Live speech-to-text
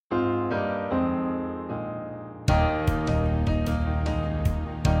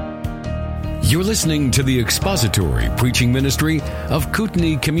You're listening to the expository preaching ministry of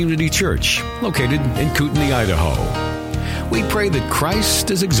Kootenai Community Church, located in Kootenai, Idaho. We pray that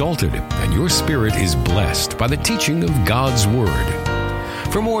Christ is exalted and your spirit is blessed by the teaching of God's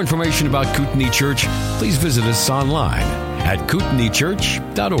Word. For more information about Kootenai Church, please visit us online at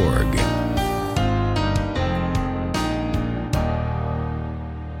kootenaichurch.org.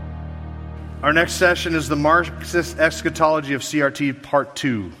 Our next session is the Marxist Eschatology of CRT, Part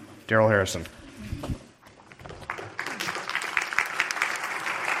 2. Daryl Harrison.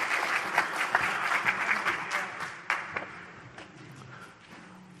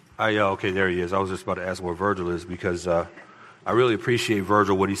 Okay, there he is. I was just about to ask where Virgil is because I really appreciate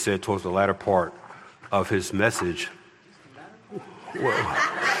Virgil, what he said towards the latter part of his message.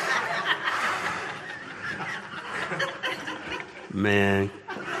 Man.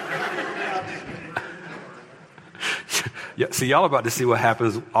 Yeah, see, y'all about to see what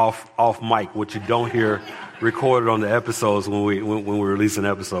happens off mic, what you don't hear recorded on the episodes when we release an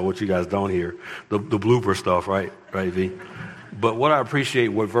episode, what you guys don't hear, the blooper stuff, right, V? But what I appreciate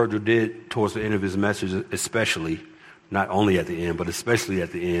what Virgil did towards the end of his message, especially, not only at the end, but especially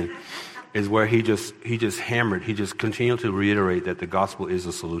at the end, is where he just continued to reiterate that the gospel is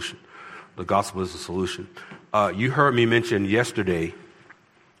a solution. The gospel is a solution. You heard me mention yesterday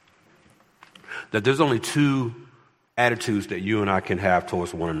that there's only two attitudes that you and I can have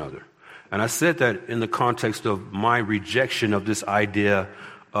towards one another. And I said that in the context of my rejection of this idea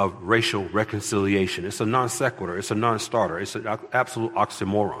of racial reconciliation. It's a non sequitur. It's a non-starter. It's an absolute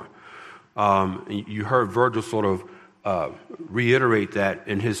oxymoron. You heard Virgil sort of reiterate that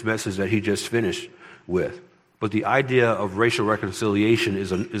in his message that he just finished with. But the idea of racial reconciliation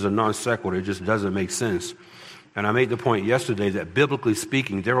is a non sequitur. It just doesn't make sense. And I made the point yesterday that biblically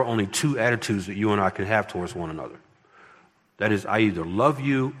speaking, there are only two attitudes that you and I can have towards one another. That is, I either love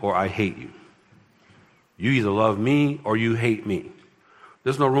you or I hate you. You either love me or you hate me.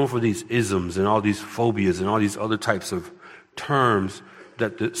 There's no room for these isms and all these phobias and all these other types of terms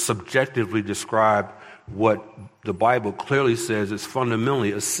that subjectively describe what the Bible clearly says is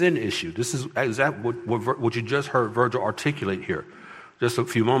fundamentally a sin issue. This is exactly what you just heard Virgil articulate here just a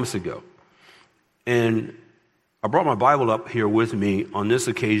few moments ago. And I brought my Bible up here with me on this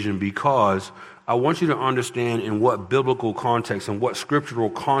occasion because I want you to understand in what biblical context and what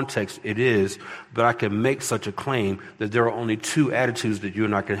scriptural context it is that I can make such a claim that there are only two attitudes that you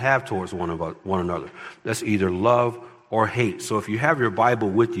and I can have towards one another. That's either love or hate. So if you have your Bible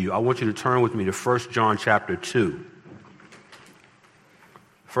with you, I want you to turn with me to 1 John chapter 2.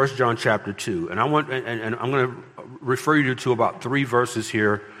 1 John chapter 2. And I'm going to refer you to about 3 verses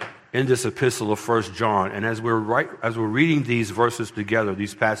here in this epistle of 1 John. And as we're reading these verses together,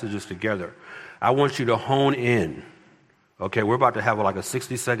 these passages together, I want you to hone in. Okay, we're about to have like a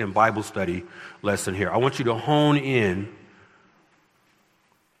 60-second Bible study lesson here. I want you to hone in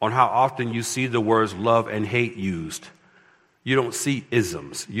on how often you see the words love and hate used. You don't see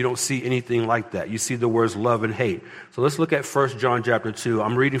isms. You don't see anything like that. You see the words love and hate. So let's look at 1 John chapter 2.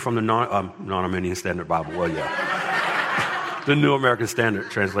 I'm reading from the Non-Arminian Standard Bible. Well, yeah. The New American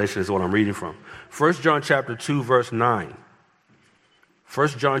Standard Translation is what I'm reading from. 1 John chapter 2, verse 9. 1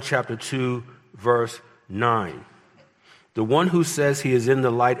 John chapter 2, verse 9. The one who says he is in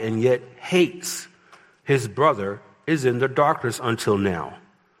the light and yet hates his brother is in the darkness until now.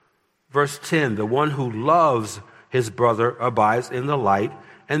 Verse 10. The one who loves his brother abides in the light,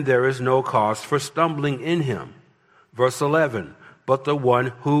 and there is no cause for stumbling in him. Verse 11. But the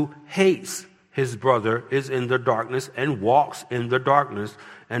one who hates his brother is in the darkness and walks in the darkness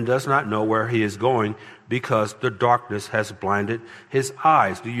and does not know where he is going because the darkness has blinded his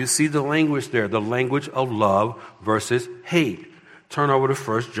eyes. Do you see the language there? The language of love versus hate. Turn over to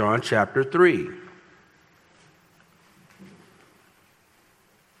 1 John chapter 3.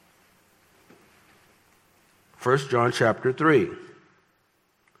 1 John chapter 3,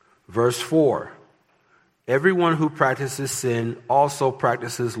 verse 4. Everyone who practices sin also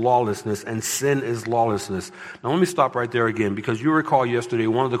practices lawlessness, and sin is lawlessness. Now let me stop right there again, because you recall yesterday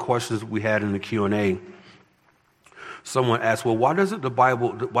one of the questions we had in the Q&A, someone asked, well, why doesn't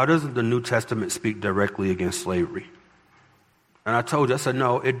the New Testament speak directly against slavery? And I told you, I said,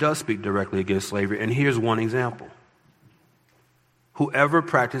 no, it does speak directly against slavery, and here's one example. Whoever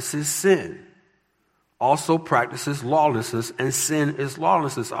practices sin also practices lawlessness, and sin is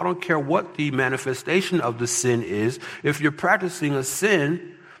lawlessness. I don't care what the manifestation of the sin is. If you're practicing a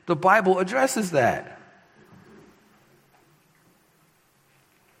sin, the Bible addresses that.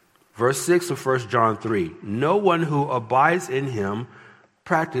 Verse 6 of 1 John 3. No one who abides in him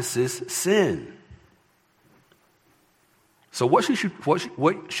practices sin. So what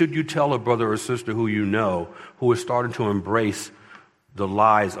should you tell a brother or sister who you know who is starting to embrace the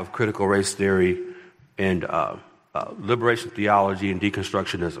lies of critical race theory and liberation theology and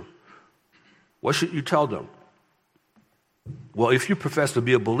deconstructionism? What should you tell them? Well, if you profess to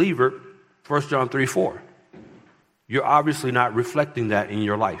be a believer, 1 John 3:4, you're obviously not reflecting that in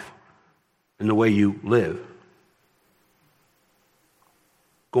your life, in the way you live.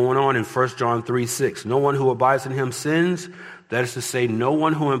 Going on in 1 John 3:6, no one who abides in him sins. That is to say, no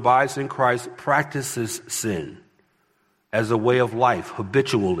one who abides in Christ practices sin as a way of life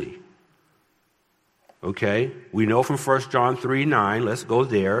habitually. Okay? We know from 1 John 3:9, let's go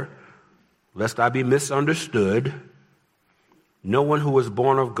there, lest I be misunderstood. No one who is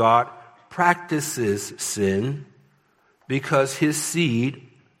born of God practices sin because his seed,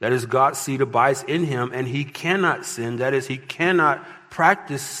 that is God's seed, abides in him, and he cannot sin, that is, he cannot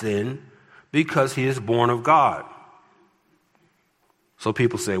practice sin because he is born of God. So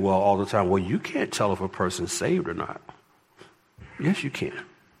people say, well, all the time, well, you can't tell if a person's saved or not. Yes, you can.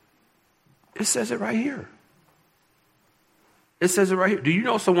 It says it right here. It says it right here. Do you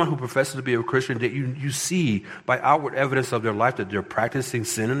know someone who professes to be a Christian that you see by outward evidence of their life that they're practicing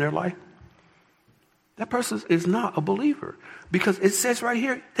sin in their life? That person is not a believer. Because it says right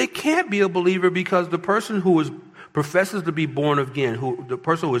here, they can't be a believer because the person who professes to be born again, the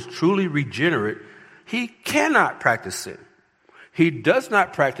person who is truly regenerate, he cannot practice sin. He does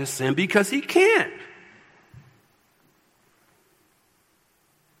not practice sin because he can't.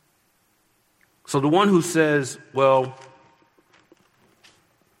 So the one who says, well,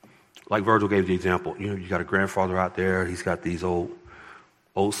 like Virgil gave the example, you got a grandfather out there, he's got these old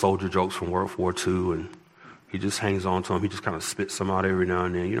soldier jokes from World War II, and he just hangs on to them. He just kind of spits some out every now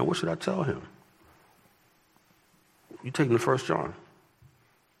and then. What should I tell him? You take him to 1 John.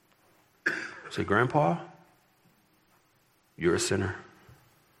 Say, Grandpa, you're a sinner.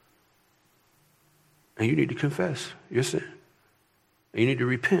 And you need to confess your sin. And you need to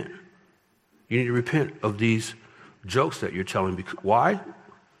repent. You need to repent of these jokes that you're telling. Why?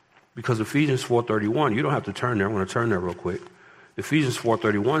 Because Ephesians 4:31, you don't have to turn there. I'm going to turn there real quick. Ephesians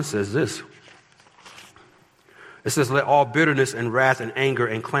 4:31 says this. It says, let all bitterness and wrath and anger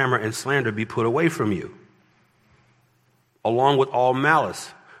and clamor and slander be put away from you, along with all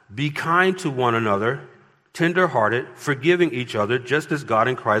malice. Be kind to one another, tender-hearted, forgiving each other, just as God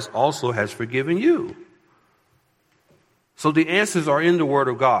in Christ also has forgiven you. So the answers are in the Word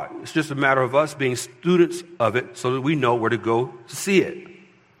of God. It's just a matter of us being students of it so that we know where to go to see it.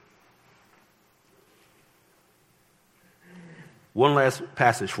 One last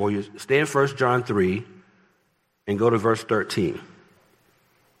passage for you. Stay in 1 John 3 and go to verse 13.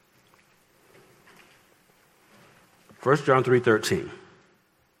 1 John 3:13.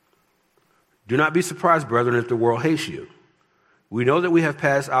 Do not be surprised, brethren, if the world hates you. We know that we have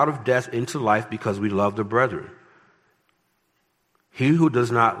passed out of death into life because we love the brethren. He who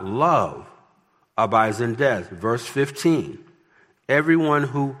does not love abides in death. Verse 15. Everyone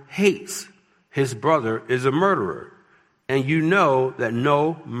who hates his brother is a murderer. And you know that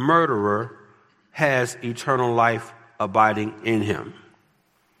no murderer has eternal life abiding in him.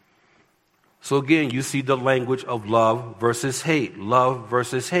 So again, you see the language of love versus hate. Love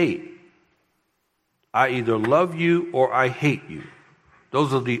versus hate. I either love you or I hate you.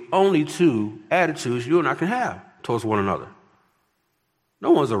 Those are the only two attitudes you and I can have towards one another.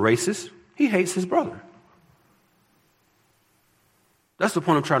 No one's a racist. He hates his brother. That's the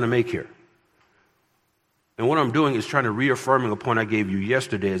point I'm trying to make here. And what I'm doing is trying to reaffirming a point I gave you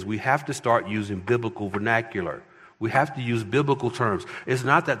yesterday is we have to start using biblical vernacular. We have to use biblical terms. It's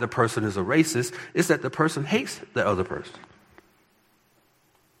not that the person is a racist. It's that the person hates the other person.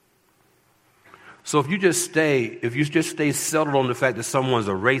 So if you just stay settled on the fact that someone's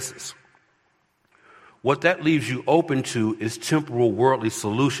a racist, what that leaves you open to is temporal worldly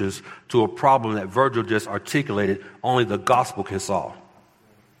solutions to a problem that Virgil just articulated only the gospel can solve.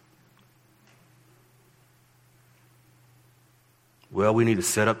 Well, we need to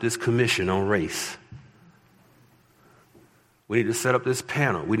set up this commission on race. We need to set up this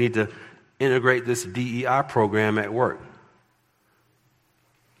panel. We need to integrate this DEI program at work.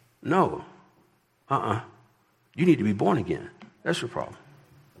 No. You need to be born again. That's your problem.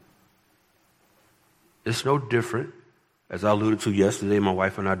 It's no different, as I alluded to yesterday, my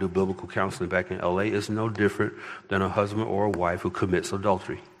wife and I do biblical counseling back in LA. It's no different than a husband or a wife who commits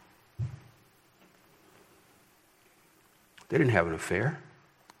adultery. They didn't have an affair.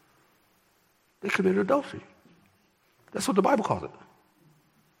 They committed adultery. That's what the Bible calls it.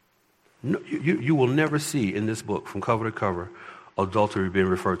 No, you will never see in this book, from cover to cover, adultery being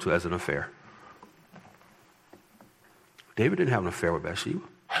referred to as an affair. David didn't have an affair with Bathsheba.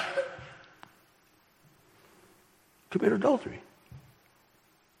 Commit adultery.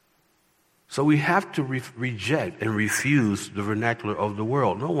 So we have to reject and refuse the vernacular of the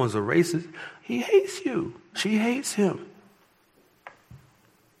world. No one's a racist. He hates you. She hates him.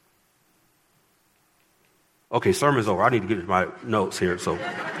 Okay, sermon's over. I need to get my notes here so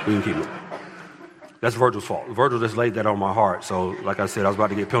we can keep it. That's Virgil's fault. Virgil just laid that on my heart. So, like I said, I was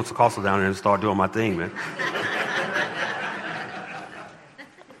about to get Pentecostal down there and start doing my thing, man.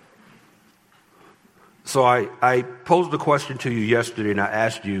 So I posed the question to you yesterday, and I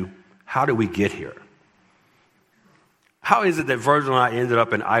asked you, how did we get here? How is it that Virgil and I ended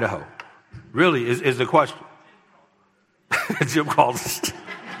up in Idaho? Really, is the question. Jim calls us.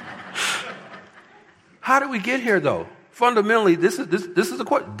 How did we get here, though? Fundamentally, this is the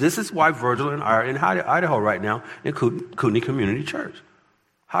question. This is why Virgil and I are in Idaho right now in Kootenai Community Church.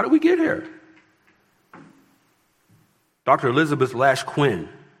 How did we get here? Dr. Elizabeth Lash Quinn,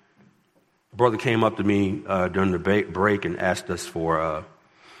 brother, came up to me during the break and asked us for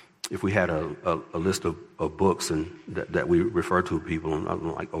if we had a list of books and that we refer to people. And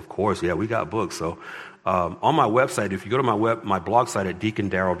I'm like, of course, yeah, we got books. So on my website, if you go to my blog site at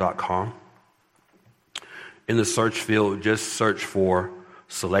deacondarrell.com, in the search field, just search for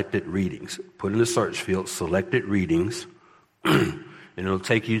selected readings. Put in the search field selected readings, and it'll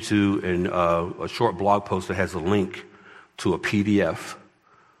take you to a short blog post that has a link to a PDF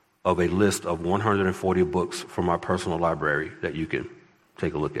of a list of 140 books from my personal library that you can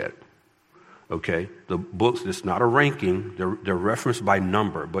take a look at. Okay? The books, it's not a ranking, they're referenced by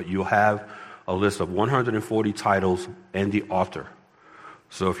number, but you'll have a list of 140 titles and the author.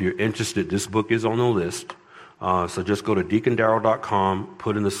 So if you're interested, this book is on the list. So just go to deacondarrell.com,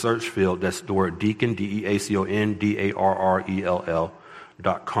 put in the search field, that's the word deacon, DEACON,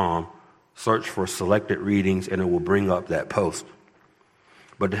 DARREL.com, search for selected readings, and it will bring up that post.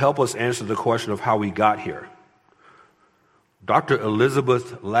 But to help us answer the question of how we got here, Dr.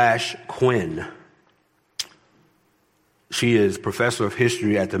 Elizabeth Lash Quinn, she is professor of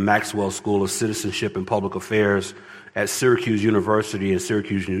history at the Maxwell School of Citizenship and Public Affairs at Syracuse University in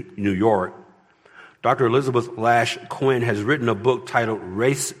Syracuse, New York. Dr. Elizabeth Lash Quinn has written a book titled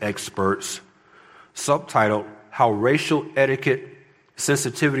Race Experts, subtitled How Racial Etiquette,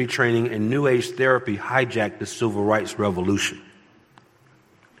 Sensitivity Training, and New Age Therapy Hijacked the Civil Rights Revolution.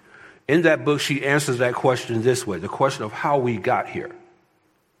 In that book, she answers that question this way, the question of how we got here.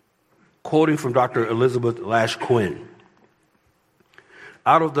 Quoting from Dr. Elizabeth Lash Quinn,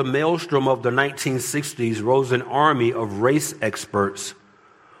 out of the maelstrom of the 1960s rose an army of race experts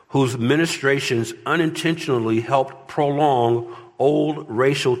whose ministrations unintentionally helped prolong old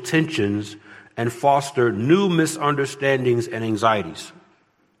racial tensions and foster new misunderstandings and anxieties.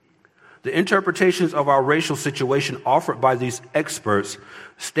 The interpretations of our racial situation offered by these experts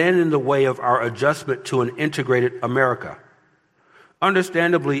stand in the way of our adjustment to an integrated America.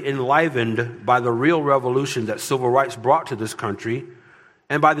 Understandably enlivened by the real revolution that civil rights brought to this country,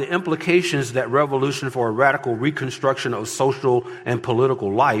 and by the implications that revolution for a radical reconstruction of social and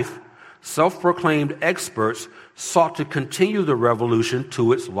political life, self-proclaimed experts sought to continue the revolution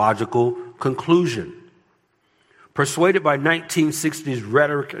to its logical conclusion. Persuaded by 1960s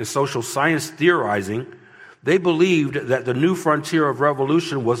rhetoric and social science theorizing, they believed that the new frontier of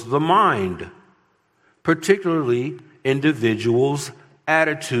revolution was the mind, particularly individuals'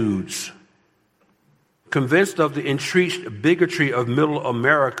 attitudes. Convinced of the entrenched bigotry of middle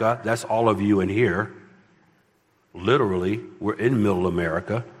America, that's all of you in here. Literally, we're in middle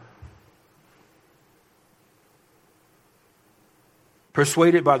America.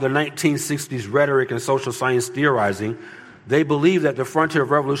 Persuaded by the 1960s rhetoric and social science theorizing, they believed that the frontier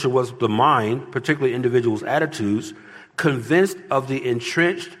of revolution was the mind, particularly individuals' attitudes. Convinced of the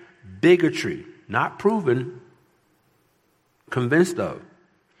entrenched bigotry, not proven, convinced of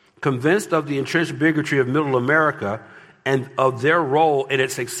the entrenched bigotry of middle America and of their role in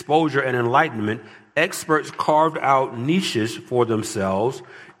its exposure and enlightenment, experts carved out niches for themselves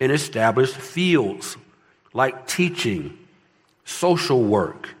in established fields like teaching, social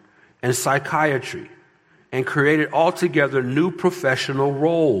work, and psychiatry, and created altogether new professional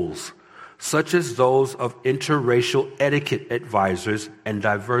roles, such as those of interracial etiquette advisors and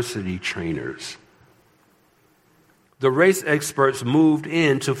diversity trainers. The race experts moved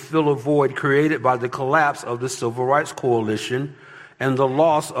in to fill a void created by the collapse of the Civil Rights Coalition and the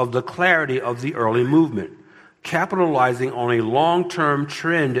loss of the clarity of the early movement, capitalizing on a long-term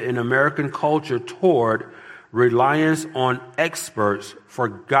trend in American culture toward reliance on experts for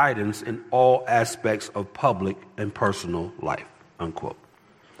guidance in all aspects of public and personal life, unquote.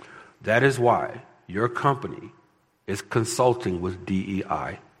 That is why your company is consulting with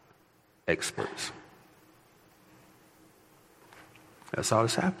DEI experts. That's how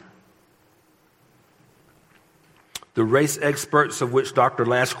this happened. The race experts of which Dr.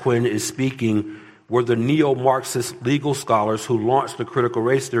 Lash Quinn is speaking were the neo-Marxist legal scholars who launched the critical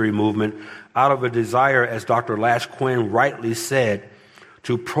race theory movement out of a desire, as Dr. Lash Quinn rightly said,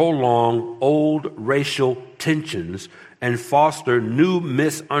 to prolong old racial tensions and foster new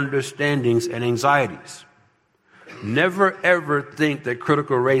misunderstandings and anxieties. Never ever think that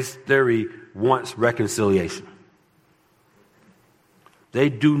critical race theory wants reconciliation. They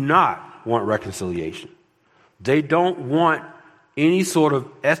do not want reconciliation. They don't want any sort of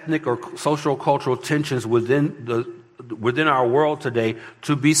ethnic or social cultural tensions within our world today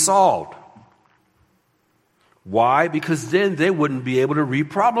to be solved. Why? Because then they wouldn't be able to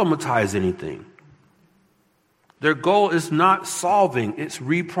re-problematize anything. Their goal is not solving, it's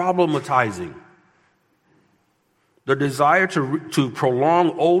re-problematizing. The desire to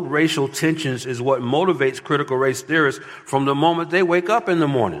prolong old racial tensions is what motivates critical race theorists from the moment they wake up in the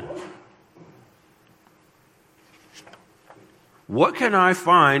morning. What can I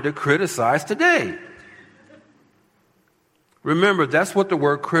find to criticize today? Remember, that's what the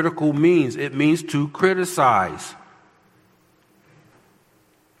word critical means. It means to criticize.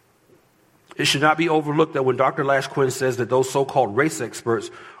 It should not be overlooked that when Dr. Lash Quinn says that those so-called race experts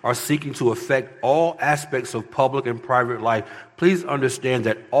are seeking to affect all aspects of public and private life, please understand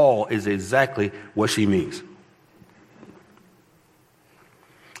that all is exactly what she means.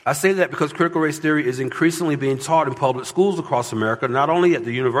 I say that because critical race theory is increasingly being taught in public schools across America, not only at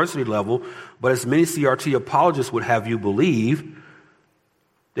the university level, but as many CRT apologists would have you believe,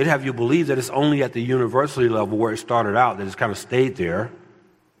 they'd have you believe that it's only at the university level where it started out, that it's kind of stayed there.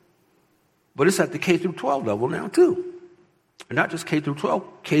 But it's at the K through 12 level now too. And not just K through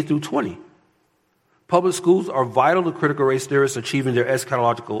 12, K through 20. Public schools are vital to critical race theorists achieving their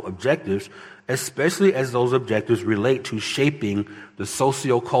eschatological objectives, especially as those objectives relate to shaping the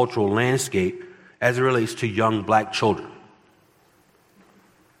socio-cultural landscape as it relates to young black children.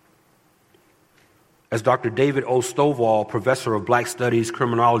 As Dr. David O. Stovall, professor of Black Studies,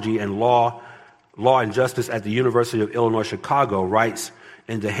 Criminology, and Law and Justice at the University of Illinois, Chicago, writes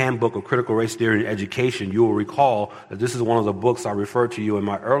in the Handbook of Critical Race Theory and Education, you will recall that this is one of the books I referred to you in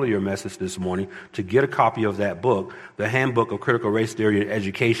my earlier message this morning. To get a copy of that book, the Handbook of Critical Race Theory and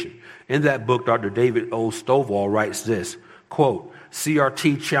Education. In that book, Dr. David O. Stovall writes this, quote,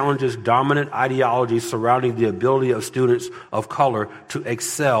 CRT challenges dominant ideologies surrounding the ability of students of color to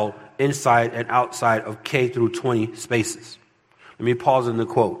excel inside and outside of K through 20 spaces. Let me pause in the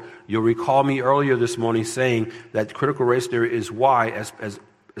quote. You'll recall me earlier this morning saying that critical race theory is why,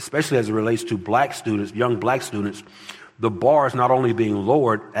 especially as it relates to black students, young black students, the bar is not only being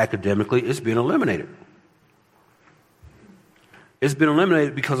lowered academically, it's being eliminated. It's been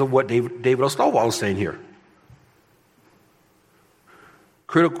eliminated because of what David O. Stovall is saying here.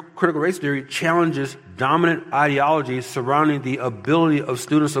 Critical race theory challenges dominant ideologies surrounding the ability of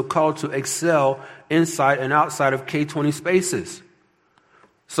students of color to excel inside and outside of K-20 spaces.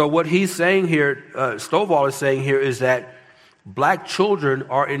 So what he's saying here, Stovall is saying here, is that black children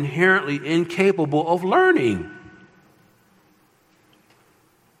are inherently incapable of learning.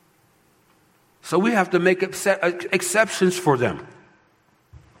 So we have to make exceptions for them.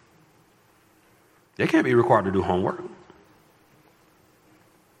 They can't be required to do homework.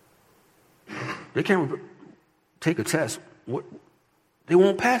 They can't take a test. They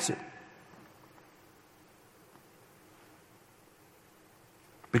won't pass it.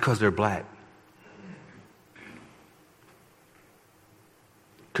 Because they're black.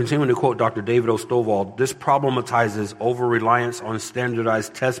 Continuing to quote Dr. David O. Stovall, this problematizes over-reliance on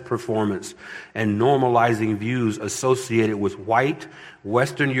standardized test performance and normalizing views associated with white,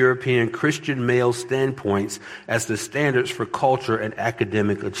 Western European, Christian male standpoints as the standards for culture and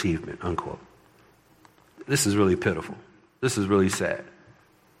academic achievement, unquote. This is really pitiful. This is really sad.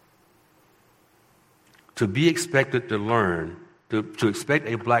 To be expected to learn, to expect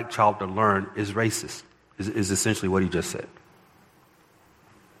a black child to learn is racist, is essentially what he just said.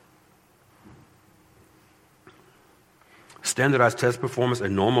 Standardized test performance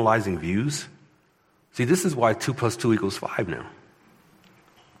and normalizing views. See, this is why 2 + 2 = 5 now.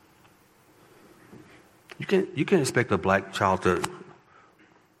 You can't expect a black child to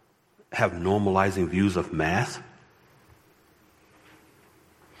have normalizing views of math.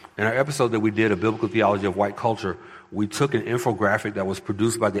 In our episode that we did, A Biblical Theology of White Culture, we took an infographic that was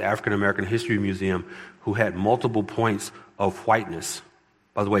produced by the African American History Museum, who had multiple points of whiteness.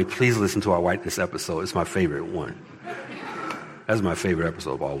 By the way, please listen to our whiteness episode. It's my favorite one. That's my favorite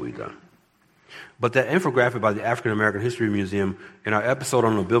episode of all we've done. But that infographic by the African American History Museum, in our episode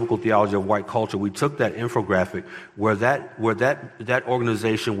on the biblical theology of white culture, we took that infographic where that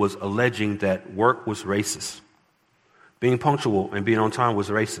organization was alleging that work was racist. Being punctual and being on time was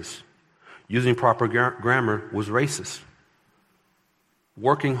racist. Using proper grammar was racist.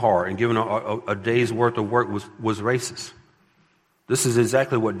 Working hard and giving a day's worth of work was racist. This is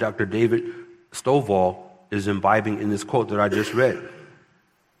exactly what Dr. David Stovall is imbibing in this quote that I just read.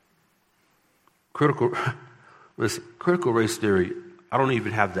 Critical race theory, I don't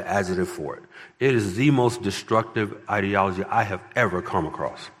even have the adjective for it. It is the most destructive ideology I have ever come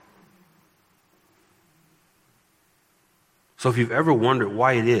across. So if you've ever wondered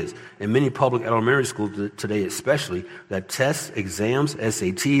why it is, in many public elementary schools today especially, that tests, exams,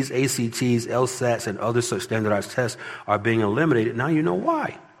 SATs, ACTs, LSATs, and other such standardized tests are being eliminated, now you know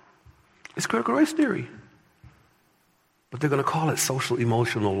why. It's critical race theory. But they're going to call it social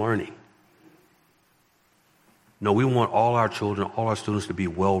emotional learning. No, we want all our children, all our students to be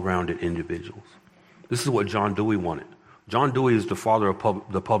well-rounded individuals. This is what John Dewey wanted. John Dewey is the father of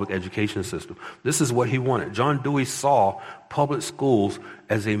the public education system. This is what he wanted. John Dewey saw public schools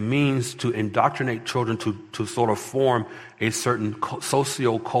as a means to indoctrinate children to sort of form a certain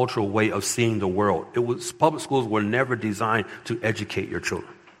socio-cultural way of seeing the world. Public schools were never designed to educate your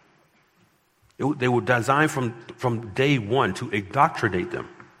children. They were designed from day one to indoctrinate them.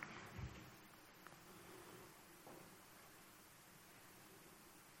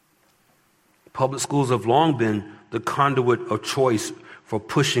 Public schools have long been the conduit of choice for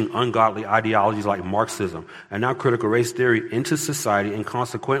pushing ungodly ideologies like Marxism and now critical race theory into society and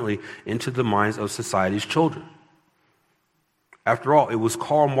consequently into the minds of society's children. After all, it was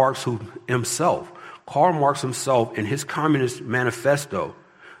Karl Marx himself in his Communist Manifesto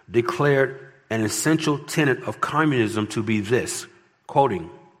declared an essential tenet of communism to be this, quoting,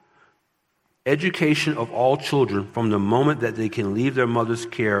 education of all children from the moment that they can leave their mother's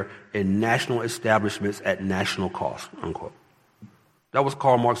care in national establishments at national cost, unquote. That was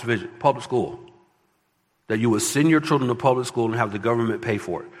Karl Marx's vision, public school. That you would send your children to public school and have the government pay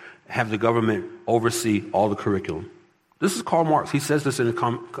for it, have the government oversee all the curriculum. This is Karl Marx. He says this in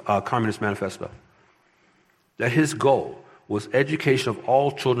the Communist Manifesto. That his goal was education of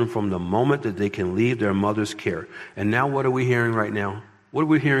all children from the moment that they can leave their mother's care. And now what are we hearing right now? What are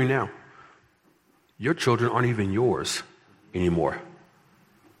we hearing now? Your children aren't even yours anymore.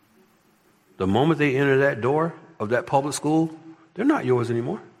 The moment they enter that door of that public school, they're not yours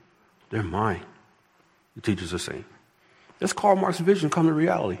anymore. They're mine, the teachers are saying. That's Karl Marx's vision come to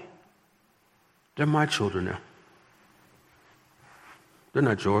reality. They're my children now. They're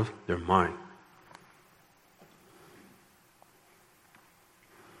not yours, they're mine.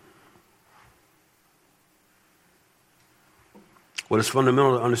 What is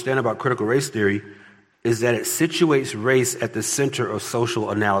fundamental to understand about critical race theory is that it situates race at the center of social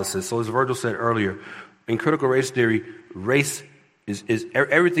analysis. So as Virgil said earlier, in critical race theory, race is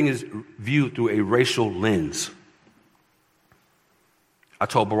everything is viewed through a racial lens. I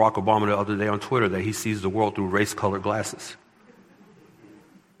told Barack Obama the other day on Twitter that he sees the world through race-colored glasses.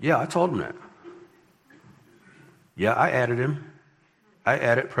 Yeah, I told him that. Yeah, I added him. I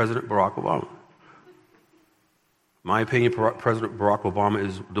added President Barack Obama. My opinion, President Barack Obama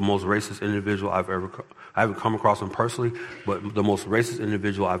is the most racist individual I haven't come across him personally, but the most racist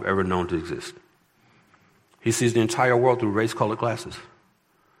individual I've ever known to exist. He sees the entire world through race-colored glasses.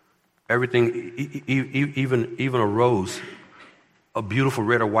 Everything, even a rose, a beautiful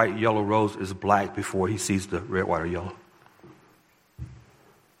red or white, yellow rose is black before he sees the red, white, or yellow.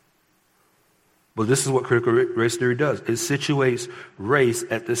 But this is what critical race theory does. It situates race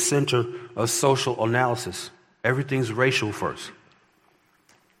at the center of social analysis. Everything's racial first.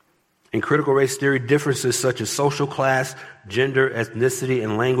 In critical race theory, differences such as social class, gender, ethnicity,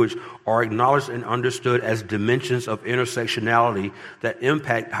 and language are acknowledged and understood as dimensions of intersectionality that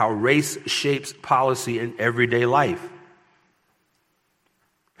impact how race shapes policy in everyday life.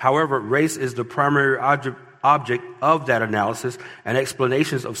 However, race is the primary object of that analysis, and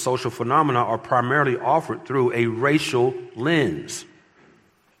explanations of social phenomena are primarily offered through a racial lens.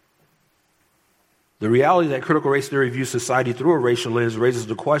 The reality that critical race theory views society through a racial lens raises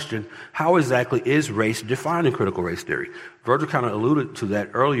the question, how exactly is race defined in critical race theory? Virgil kind of alluded to that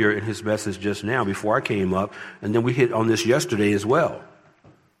earlier in his message just now before I came up, and then we hit on this yesterday as well.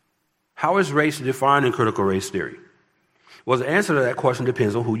 How is race defined in critical race theory? Well, the answer to that question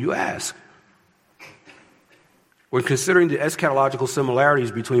depends on who you ask. When considering the eschatological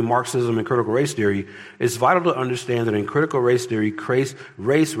similarities between Marxism and critical race theory, it's vital to understand that in critical race theory,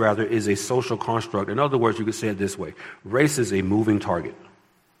 race is a social construct. In other words, you could say it this way. Race is a moving target.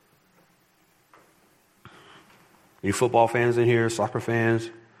 Any football fans in here, soccer fans?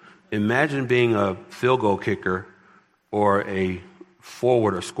 Imagine being a field goal kicker or a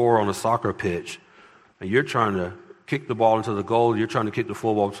forward or scorer on a soccer pitch, and you're trying to kick the ball into the goal, you're trying to kick the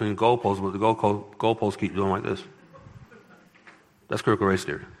football between the goalposts, but the goalposts keep doing like this. That's critical race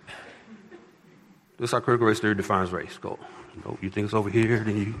theory. This is how critical race theory defines race. Go. Nope, you think it's over here,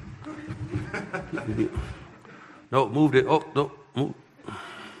 then you... Nope, moved it. Oh, no, move.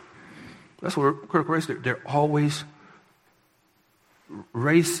 That's what critical race theory, they're always...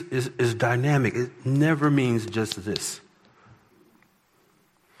 Race is dynamic. It never means just this.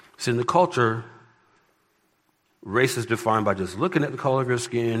 See, in the culture, race is defined by just looking at the color of your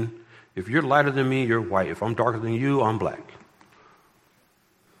skin. If you're lighter than me, you're white. If I'm darker than you, I'm black.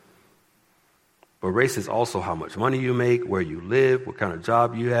 But race is also how much money you make, where you live, what kind of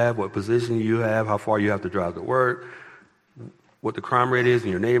job you have, what position you have, how far you have to drive to work, what the crime rate is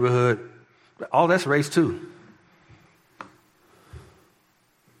in your neighborhood. All that's race too.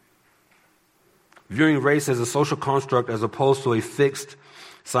 Viewing race as a social construct as opposed to a fixed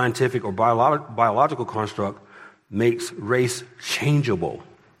scientific or biological construct makes race changeable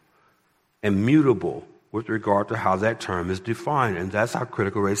and mutable with regard to how that term is defined. And that's how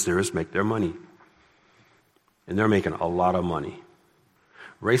critical race theorists make their money. And they're making a lot of money.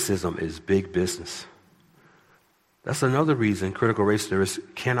 Racism is big business. That's another reason critical race theorists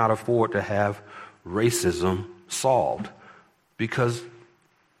cannot afford to have racism solved, because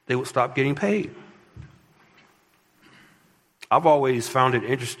they would stop getting paid. I've always found it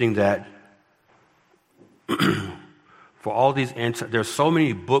interesting that for all these there's so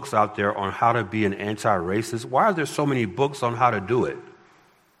many books out there on how to be an anti-racist. Why are there so many books on how to do it?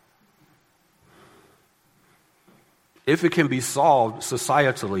 If it can be solved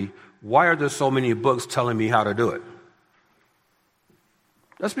societally, why are there so many books telling me how to do it?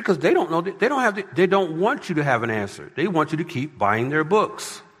 That's because they don't know. They don't want you to have an answer. They want you to keep buying their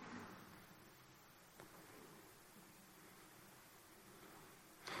books.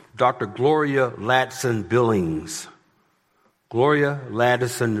 Dr. Gloria Ladson Billings. Gloria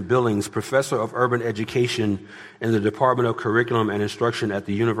Ladson Billings, professor of urban education in the Department of Curriculum and Instruction at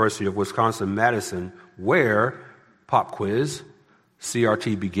the University of Wisconsin-Madison, where, pop quiz,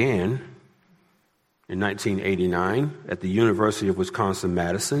 CRT began in 1989 at the University of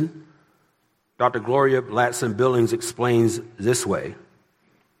Wisconsin-Madison. Dr. Gloria Ladson Billings explains this way,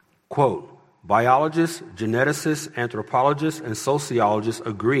 quote, biologists, geneticists, anthropologists, and sociologists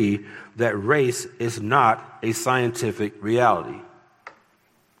agree that race is not a scientific reality.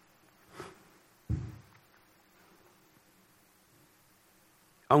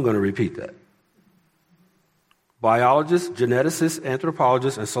 I'm going to repeat that. Biologists, geneticists,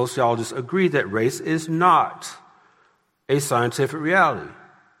 anthropologists, and sociologists agree that race is not a scientific reality.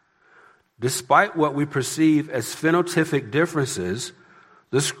 Despite what we perceive as phenotypic differences,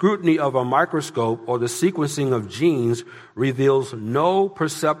 the scrutiny of a microscope or the sequencing of genes reveals no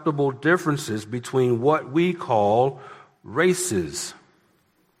perceptible differences between what we call races.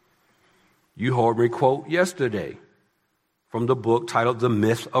 You heard me quote yesterday from the book titled The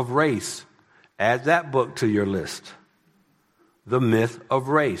Myth of Race. Add that book to your list. The Myth of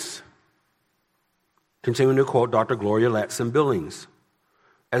Race. Continuing to quote Dr. Gloria Ladson Billings.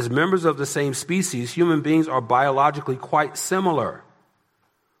 As members of the same species, human beings are biologically quite similar.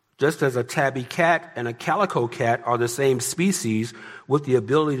 Just as a tabby cat and a calico cat are the same species with the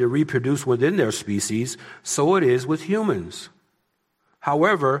ability to reproduce within their species, so it is with humans.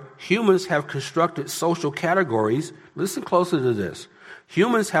 However, humans have constructed social categories. Listen closely to this.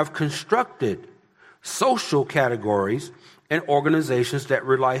 Humans have constructed social categories and organizations that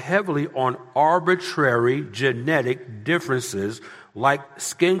rely heavily on arbitrary genetic differences like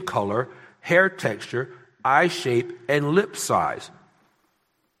skin color, hair texture, eye shape, and lip size.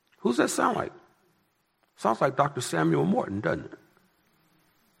 Who's that sound like? Sounds like Dr. Samuel Morton, doesn't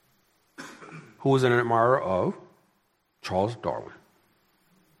it? Who was an admirer of Charles Darwin.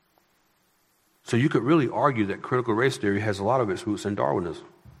 So you could really argue that critical race theory has a lot of its roots in Darwinism.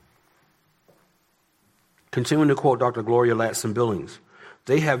 Continuing to quote Dr. Gloria Ladson Billings,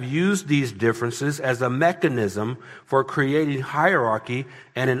 they have used these differences as a mechanism for creating hierarchy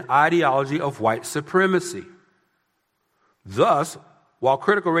and an ideology of white supremacy. Thus, while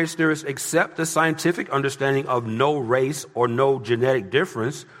critical race theorists accept the scientific understanding of no race or no genetic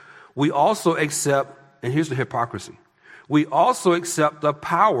difference, we also accept, and here's the hypocrisy, we also accept the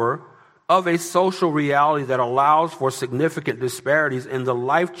power of a social reality that allows for significant disparities in the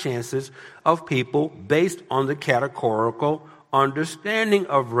life chances of people based on the categorical understanding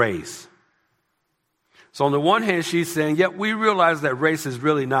of race. So on the one hand, she's saying, yep, we realize that race is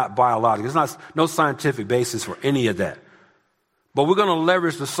really not biological. There's no scientific basis for any of that. But we're going to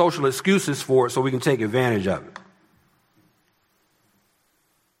leverage the social excuses for it so we can take advantage of it.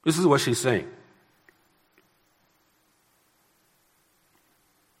 This is what she's saying.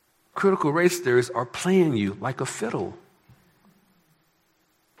 Critical race theorists are playing you like a fiddle.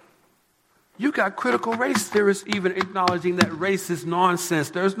 You got critical race theorists even acknowledging that race is nonsense.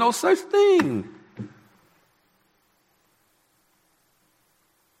 There's no such thing.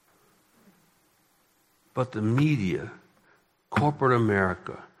 But the media, corporate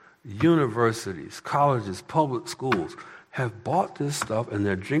America, universities, colleges, public schools have bought this stuff and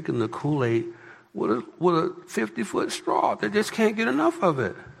they're drinking the Kool-Aid with a 50-foot straw. They just can't get enough of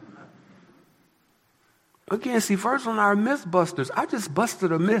it. Again, see, Virgil and I are myth busters. I just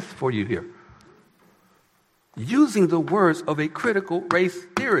busted a myth for you here, using the words of a critical race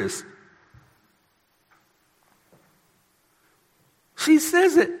theorist. She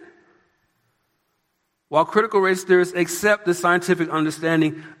says it. While critical race theorists accept the scientific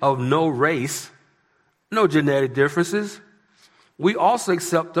understanding of no race, no genetic differences, we also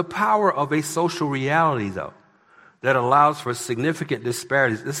accept the power of a social reality, though, that allows for significant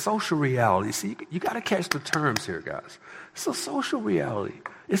disparities. The social reality, see, you got to catch the terms here, guys. It's a social reality.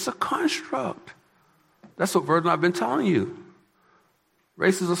 It's a construct. That's what Virgil and I have been telling you.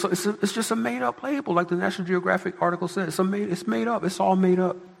 Race is it's just a made-up label, like the National Geographic article said. It's made up. It's all made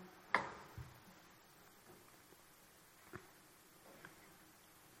up.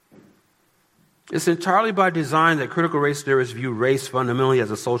 It's entirely by design that critical race theorists view race fundamentally as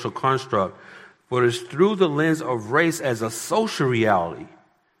a social construct, but it's through the lens of race as a social reality,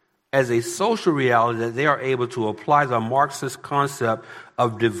 that they are able to apply the Marxist concept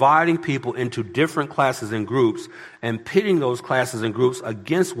of dividing people into different classes and groups and pitting those classes and groups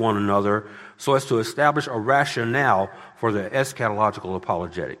against one another so as to establish a rationale for the eschatological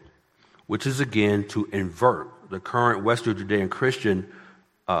apologetic, which is, again, to invert the current Western Judean Christian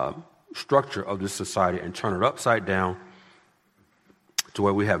structure of this society and turn it upside down to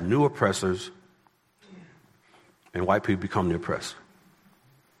where we have new oppressors and white people become the oppressed.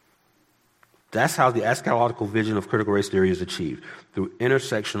 That's how the eschatological vision of critical race theory is achieved, through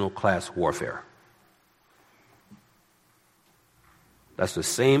intersectional class warfare. That's the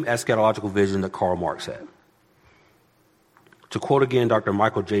same eschatological vision that Karl Marx had. To quote again Dr.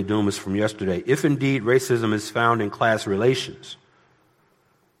 Michael J. Dumas from yesterday, if indeed racism is found in class relations,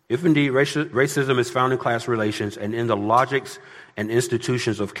 and in the logics and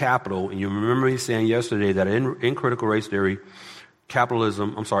institutions of capital, and you remember me saying yesterday that in critical race theory,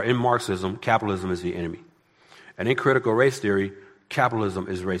 in Marxism, capitalism is the enemy. And in critical race theory, capitalism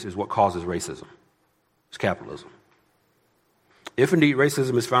is what causes racism. It's capitalism. If indeed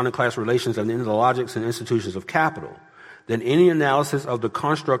racism is found in class relations and in the logics and institutions of capital, then any analysis of the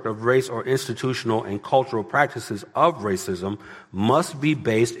construct of race or institutional and cultural practices of racism must be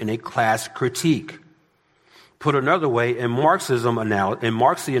based in a class critique. Put another way, in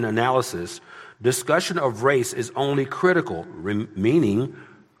Marxian analysis, discussion of race is only critical, meaning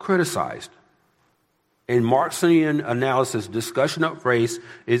criticized. In Marxian analysis, discussion of race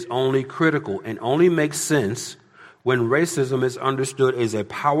is only critical and only makes sense when racism is understood as a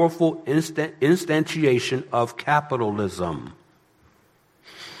powerful instantiation of capitalism.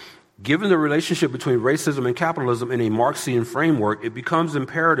 Given the relationship between racism and capitalism in a Marxian framework, it becomes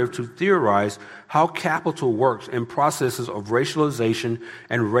imperative to theorize how capital works in processes of racialization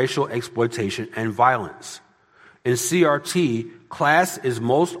and racial exploitation and violence. In CRT, class is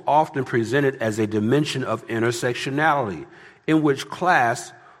most often presented as a dimension of intersectionality, in which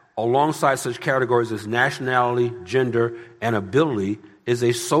class, alongside such categories as nationality, gender, and ability, is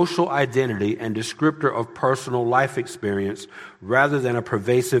a social identity and descriptor of personal life experience rather than a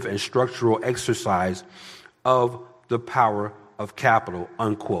pervasive and structural exercise of the power of capital,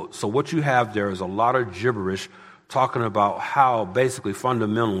 unquote. So what you have there is a lot of gibberish talking about how basically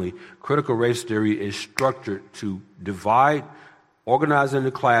fundamentally critical race theory is structured to divide, organize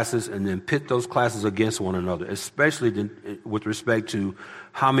into classes, and then pit those classes against one another, especially with respect to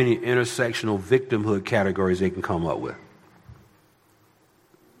how many intersectional victimhood categories they can come up with.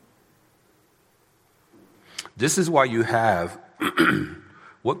 This is why you have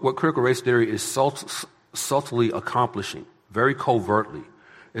what critical race theory is subtly accomplishing, very covertly,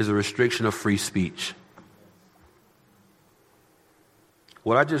 is a restriction of free speech.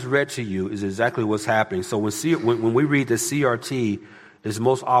 What I just read to you is exactly what's happening. So when we read that CRT is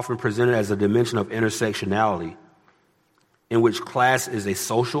most often presented as a dimension of intersectionality, in which class is a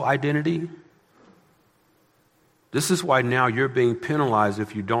social identity, This is why now you're being penalized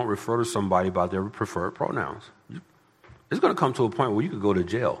if you don't refer to somebody by their preferred pronouns. It's going to come to a point where you could go to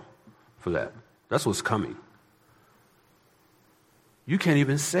jail for that. That's what's coming. You can't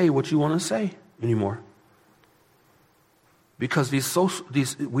even say what you want to say anymore. Because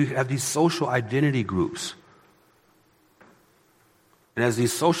we have these social identity groups. And as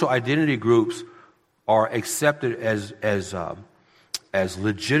these social identity groups are accepted as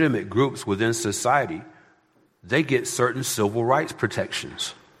legitimate groups within society, they get certain civil rights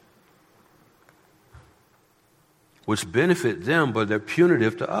protections, which benefit them, but they're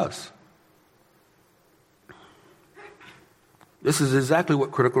punitive to us. This is exactly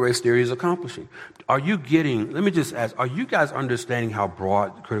what critical race theory is accomplishing. Let me just ask, are you guys understanding how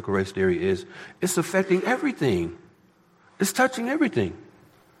broad critical race theory is? It's affecting everything. It's touching everything.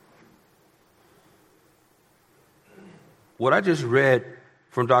 What I just read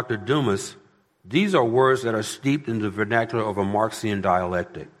from Dr. Dumas, these are words that are steeped in the vernacular of a Marxian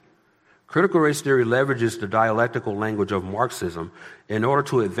dialectic. Critical race theory leverages the dialectical language of Marxism in order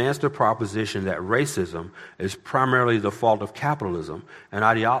to advance the proposition that racism is primarily the fault of capitalism, and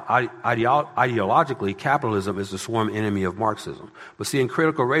ideologically, capitalism is the sworn enemy of Marxism. But see, in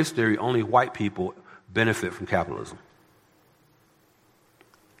critical race theory, only white people benefit from capitalism.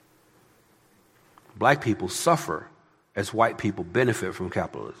 Black people suffer as white people benefit from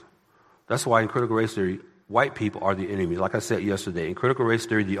capitalism. That's why in critical race theory, white people are the enemy. Like I said yesterday, in critical race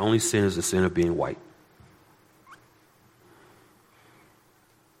theory, the only sin is the sin of being white.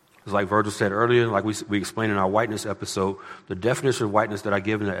 It's like Virgil said earlier, like we explained in our whiteness episode, the definition of whiteness that I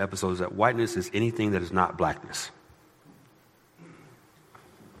give in that episode is that whiteness is anything that is not blackness.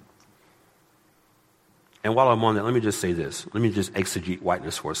 And while I'm on that, let me just say this. Let me just exegete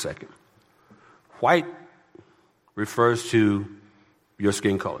whiteness for a second. White refers to your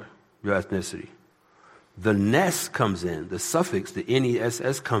skin color, your ethnicity. The ness comes in, the suffix, the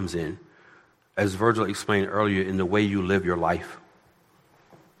N-E-S-S comes in, as Virgil explained earlier, in the way you live your life.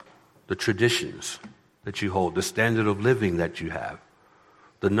 The traditions that you hold, the standard of living that you have,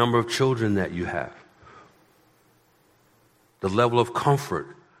 the number of children that you have, the level of comfort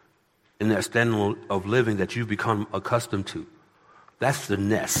in that standard of living that you've become accustomed to. That's the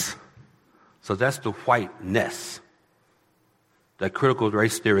ness. So that's the whiteness that critical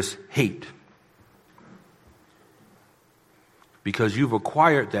race theorists hate. Because you've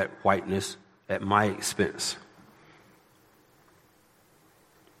acquired that whiteness at my expense.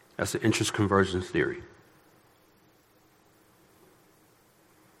 That's the interest convergence theory.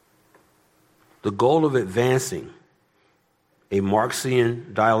 The goal of advancing a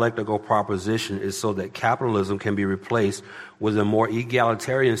Marxian dialectical proposition is so that capitalism can be replaced with a more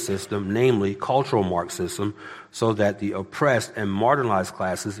egalitarian system, namely cultural Marxism, so that the oppressed and marginalized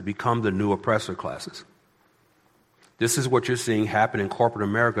classes become the new oppressor classes. This is what you're seeing happen in corporate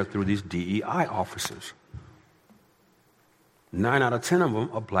America through these DEI officers. 9 out of 10 of them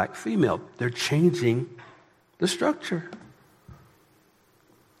are black female. They're changing the structure.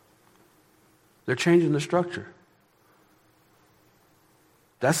 They're changing the structure.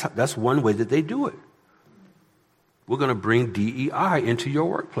 That's one way that they do it. We're going to bring DEI into your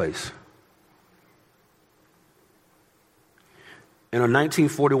workplace. In a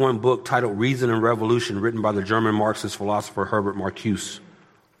 1941 book titled Reason and Revolution, written by the German Marxist philosopher Herbert Marcuse,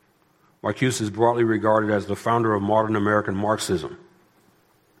 Marcuse is broadly regarded as the founder of modern American Marxism.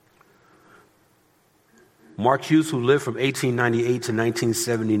 Marcuse, who lived from 1898 to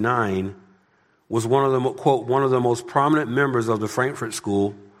 1979, was one of the most prominent members of the Frankfurt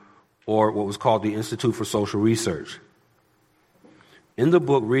School, or what was called the Institute for Social Research. In the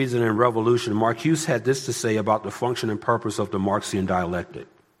book Reason and Revolution, Marcuse had this to say about the function and purpose of the Marxian dialectic.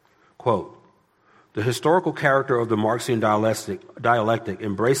 Quote, the historical character of the Marxian dialectic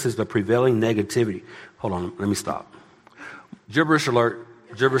embraces the prevailing negativity. Hold on, let me stop. Gibberish alert,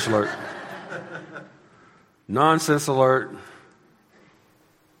 gibberish alert. Nonsense alert.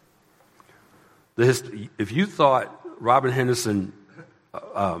 If you thought Robin Henderson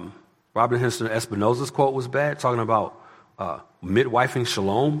Espinosa's quote was bad, talking about midwifing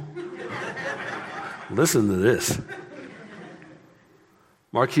shalom, listen to this.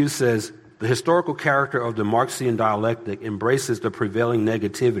 Marcuse says, the historical character of the Marxian dialectic embraces the prevailing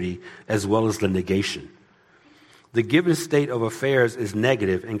negativity as well as the negation. The given state of affairs is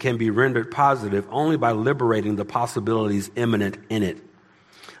negative and can be rendered positive only by liberating the possibilities immanent in it.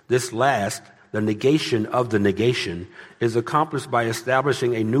 This last, the negation of the negation, is accomplished by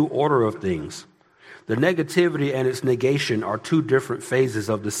establishing a new order of things. The negativity and its negation are two different phases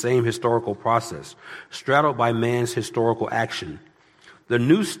of the same historical process, straddled by man's historical action. The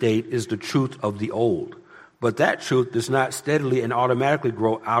new state is the truth of the old. But that truth does not steadily and automatically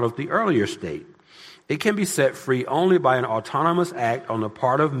grow out of the earlier state. It can be set free only by an autonomous act on the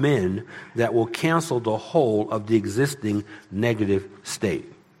part of men that will cancel the whole of the existing negative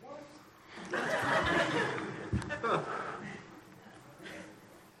state.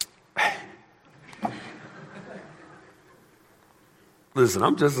 Listen,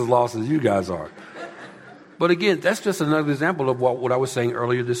 I'm just as lost as you guys are. But again, that's just another example of what I was saying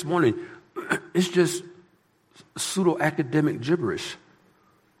earlier this morning. It's just pseudo-academic gibberish.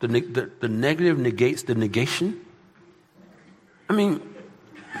 The negative negates the negation. I mean,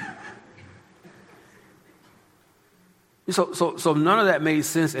 so none of that made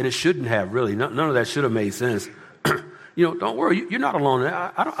sense, and it shouldn't have, really. None of that should have made sense. Don't worry, you're not alone.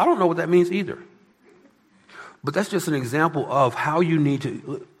 I don't know what that means either. But that's just an example of how you need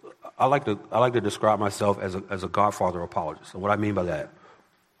to. I like to describe myself as a Godfather apologist. And what I mean by that,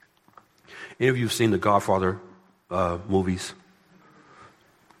 any of you have seen the Godfather movies?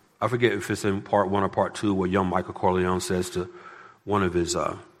 I forget if it's in part 1 or part 2 where young Michael Corleone says to one of his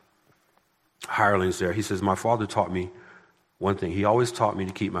hirelings there, he says, "My father taught me one thing. He always taught me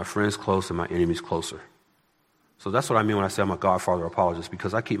to keep my friends close and my enemies closer." So that's what I mean when I say I'm a Godfather apologist,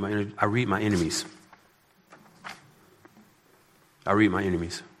 because I read my enemies. I read my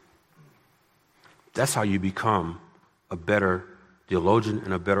enemies. That's how you become a better theologian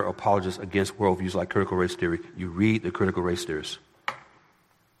and a better apologist against worldviews like critical race theory. You read the critical race theorists.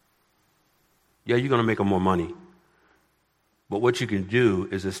 Yeah, you're going to make them more money. But what you can do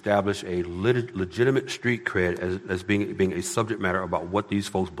is establish a legitimate street cred as being a subject matter about what these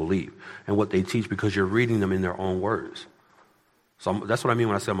folks believe and what they teach, because you're reading them in their own words. So that's what I mean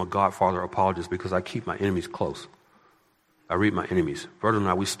when I say I'm a Godfather apologist, because I keep my enemies close. I read my enemies. Virgil and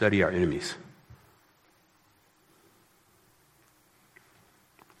I, we study our enemies.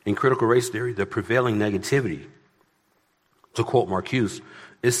 In critical race theory, the prevailing negativity, to quote Marcuse,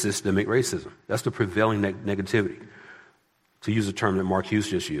 is systemic racism. That's the prevailing negativity, to use a term that Marcuse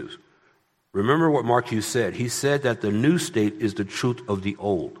just used. Remember what Marcuse said. He said that the new state is the truth of the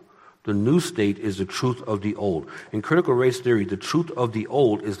old. The new state is the truth of the old. In critical race theory, the truth of the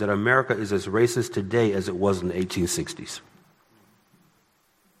old is that America is as racist today as it was in the 1860s.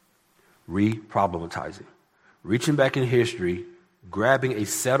 Re-problematizing. Reaching back in history, grabbing a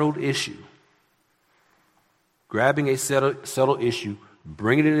settled issue,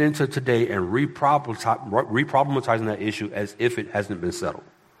 bringing it into today and re-problematizing that issue as if it hasn't been settled.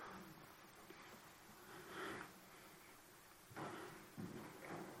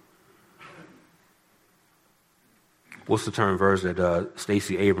 What's the term, Verse, that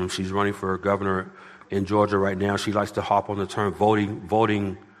Stacey Abrams, she's running for governor in Georgia right now. She likes to hop on the term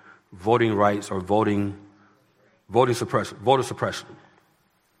voting rights or voter suppression.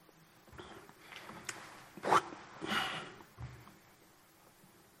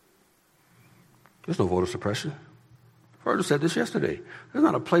 There's no voter suppression. Virgil said this yesterday. There's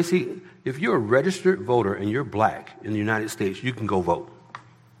not a place if you're a registered voter and you're black in the United States, you can go vote.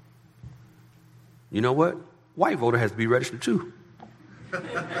 You know what? White voter has to be registered too.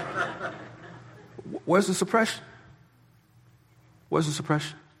 Where's the suppression? Where's the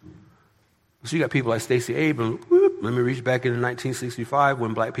suppression? So you got people like Stacey Abrams. Let me reach back into 1965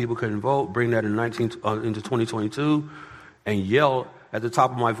 when black people couldn't vote, bring that into 2022, and yell at the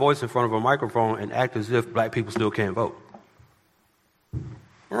top of my voice in front of a microphone and act as if black people still can't vote.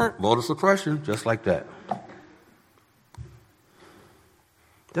 Voter suppression, just like that.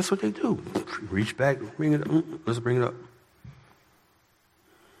 That's what they do. Reach back, bring it up. Let's bring it up.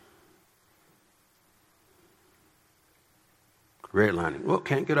 Redlining. Well,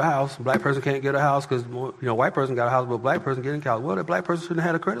 can't get a house. Black person can't get a house because white person got a house, but black person getting a house. Well, that black person shouldn't have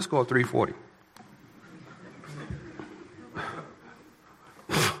had a credit score of 340.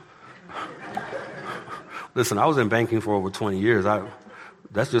 Listen, I was in banking for over 20 years.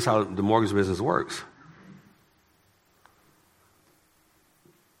 That's just how the mortgage business works.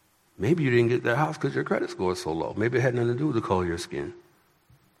 Maybe you didn't get that house because your credit score is so low. Maybe it had nothing to do with the color of your skin.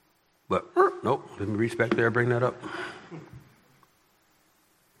 But nope, let me reach back there and bring that up.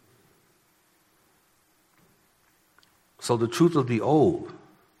 So the truth of the old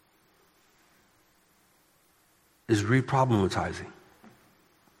is re-problematizing.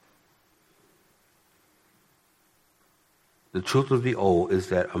 The truth of the old is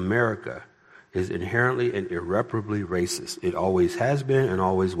that America is inherently and irreparably racist. It always has been and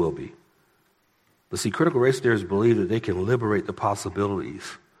always will be. But see, critical race theorists believe that they can liberate the possibilities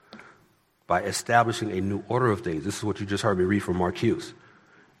by establishing a new order of things. This is what you just heard me read from Marcuse.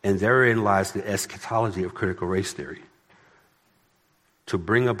 And therein lies the eschatology of critical race theory. to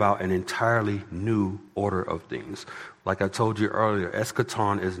bring about an entirely new order of things. Like I told you earlier,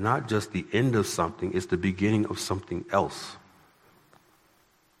 eschaton is not just the end of something, it's the beginning of something else.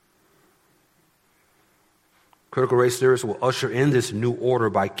 Critical race theorists will usher in this new order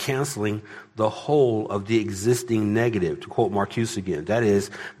by canceling the whole of the existing negative, to quote Marcuse again. That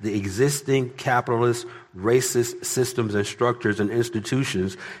is, the existing capitalist, racist systems and structures and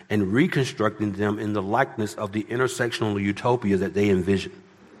institutions, and reconstructing them in the likeness of the intersectional utopia that they envision.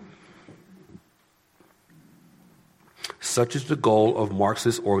 Such is the goal of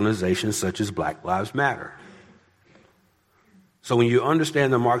Marxist organizations such as Black Lives Matter. So when you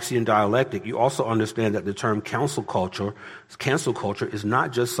understand the Marxian dialectic, you also understand that the term cancel culture is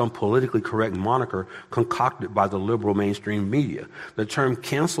not just some politically correct moniker concocted by the liberal mainstream media. The term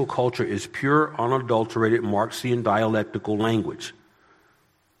cancel culture is pure, unadulterated Marxian dialectical language.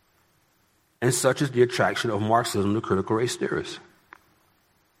 And such is the attraction of Marxism to critical race theorists.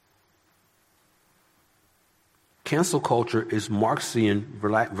 Cancel culture is Marxian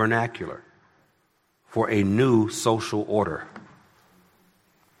vernacular for a new social order.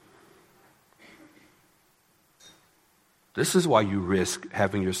 This is why you risk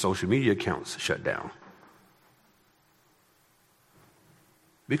having your social media accounts shut down.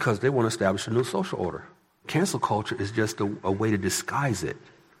 Because they want to establish a new social order. Cancel culture is just a way to disguise it.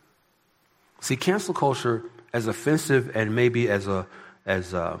 See, cancel culture, as offensive and maybe as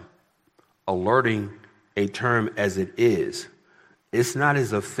alerting a term as it is, it's not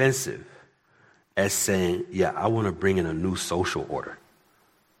as offensive as saying, yeah, I want to bring in a new social order.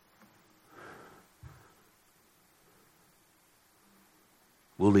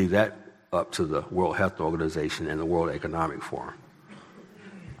 We'll leave that up to the World Health Organization and the World Economic Forum.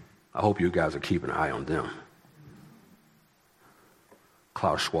 I hope you guys are keeping an eye on them.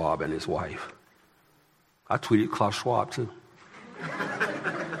 Klaus Schwab and his wife. I tweeted Klaus Schwab too.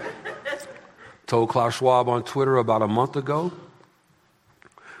 Told Klaus Schwab on Twitter about a month ago.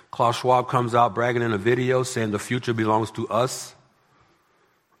 Klaus Schwab comes out bragging in a video saying the future belongs to us.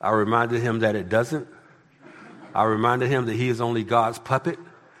 I reminded him that it doesn't. I reminded him that he is only God's puppet.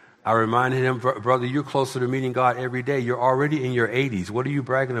 I reminded him, brother, you're closer to meeting God every day. You're already in your 80s. What are you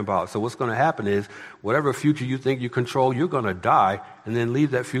bragging about? So what's going to happen is whatever future you think you control, you're going to die and then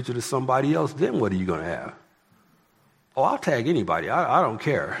leave that future to somebody else. Then what are you going to have? Oh, I'll tag anybody. I don't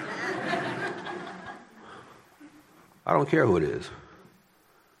care. I don't care who it is.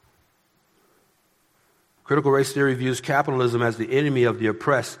 Critical race theory views capitalism as the enemy of the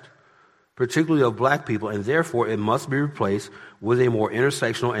oppressed, particularly of black people, and therefore it must be replaced with a more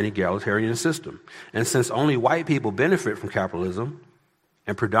intersectional and egalitarian system. And since only white people benefit from capitalism,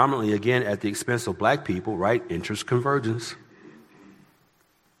 and predominantly, again, at the expense of black people, right, interest convergence,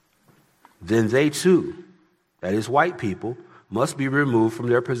 then they too, that is white people, must be removed from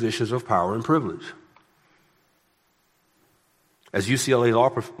their positions of power and privilege. As UCLA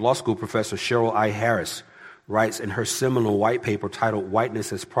Law School professor Cheryl I. Harris writes in her seminal white paper titled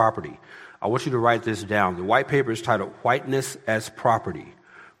Whiteness as Property, I want you to write this down. The white paper is titled Whiteness as Property.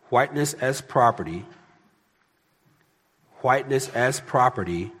 Whiteness as Property. Whiteness as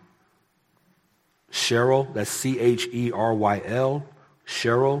Property. Cheryl, that's Cheryl.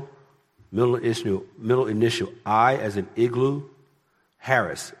 Cheryl, middle initial I as in igloo.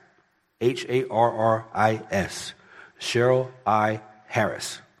 Harris, Harris. Cheryl I.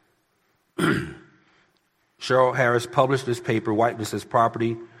 Harris. Cheryl Harris published this paper, Whiteness as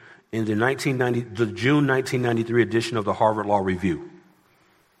Property, in the June 1993 edition of the Harvard Law Review.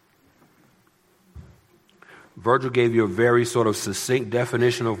 Virgil gave you a very sort of succinct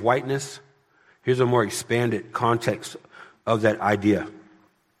definition of whiteness. Here's a more expanded context of that idea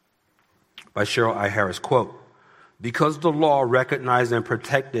by Cheryl I. Harris. Quote, because the law recognized and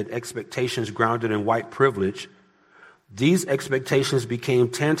protected expectations grounded in white privilege, these expectations became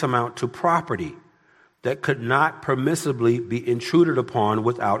tantamount to property that could not permissibly be intruded upon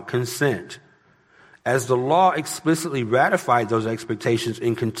without consent. As the law explicitly ratified those expectations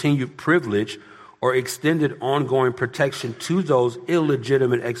in continued privilege or extended ongoing protection to those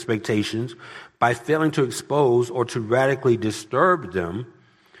illegitimate expectations by failing to expose or to radically disturb them,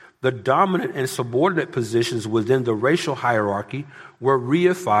 the dominant and subordinate positions within the racial hierarchy were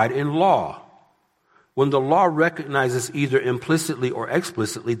reified in law. When the law recognizes either implicitly or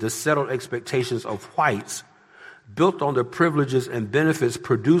explicitly the settled expectations of whites built on the privileges and benefits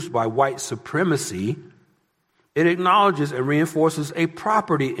produced by white supremacy, it acknowledges and reinforces a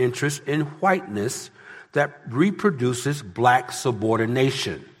property interest in whiteness that reproduces black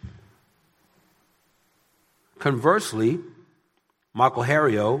subordination. Conversely, Michael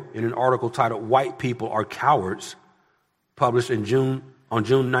Harrio, in an article titled White People Are Cowards, published on June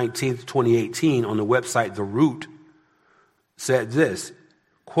 19th, 2018 on the website The Root, said this,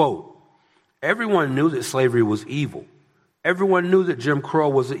 quote, "Everyone knew that slavery was evil. Everyone knew that Jim Crow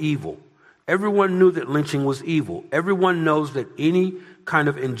was evil. Everyone knew that lynching was evil. Everyone knows that any kind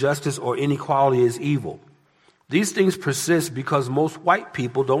of injustice or inequality is evil. These things persist because most white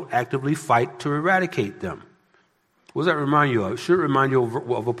people don't actively fight to eradicate them." What does that remind you of? It should remind you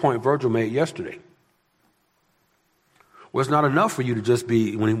of a point Virgil made yesterday. Well, it's not enough for you to just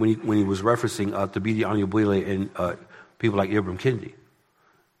be, when he was referencing Thabiti Anyabwile and people like Ibram Kendi.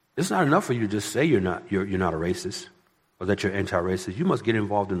 It's not enough for you to just say you're not a racist or that you're anti-racist. You must get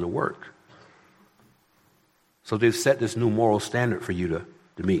involved in the work. So they've set this new moral standard for you to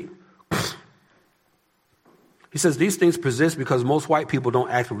meet. He says these things persist because most white people don't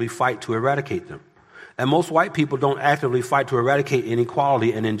actively fight to eradicate them. And most white people don't actively fight to eradicate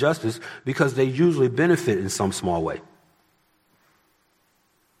inequality and injustice because they usually benefit in some small way.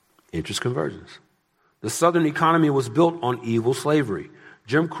 Interest convergence. The Southern economy was built on evil slavery.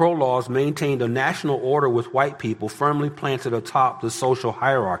 Jim Crow laws maintained a national order with white people firmly planted atop the social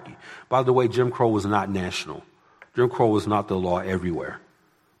hierarchy. By the way, Jim Crow was not national. Jim Crow was not the law everywhere.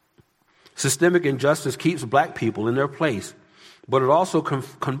 Systemic injustice keeps black people in their place, but it also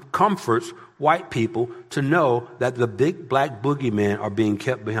comforts white people to know that the big black boogeymen are being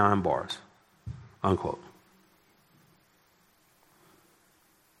kept behind bars. Unquote.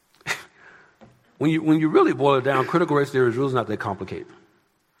 When you really boil it down, critical race theory is really not that complicated.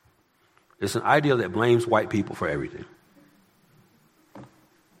 It's an idea that blames white people for everything.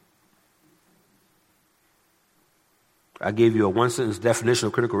 I gave you a one-sentence definition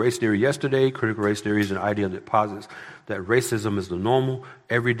of critical race theory yesterday. Critical race theory is an idea that posits that racism is the normal,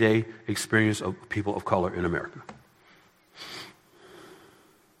 everyday experience of people of color in America.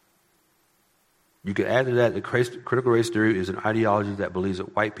 You could add to that that critical race theory is an ideology that believes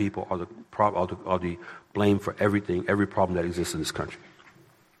that white people are the blame for everything, every problem that exists in this country.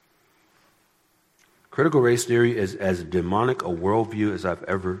 Critical race theory is as demonic a worldview as I've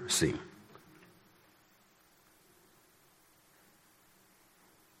ever seen.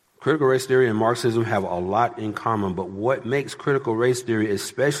 Critical race theory and Marxism have a lot in common, but what makes critical race theory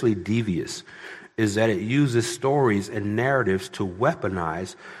especially devious is that it uses stories and narratives to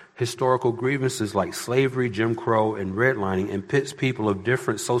weaponize historical grievances like slavery, Jim Crow, and redlining, and pits people of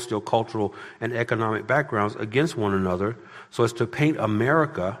different sociocultural and economic backgrounds against one another so as to paint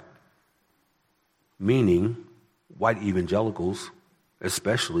America, meaning white evangelicals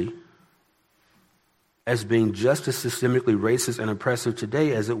especially, as being just as systemically racist and oppressive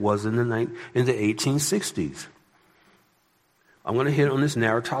today as it was in the 1860s. I'm going to hit on this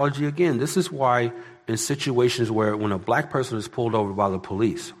narratology again. This is why in situations where when a black person is pulled over by the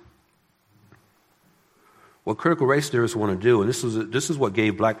police, what critical race theorists want to do, and this is what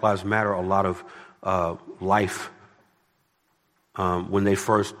gave Black Lives Matter a lot of life when they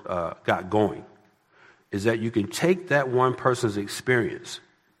first got going, is that you can take that one person's experience,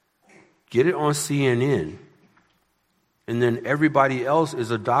 get it on CNN, and then everybody else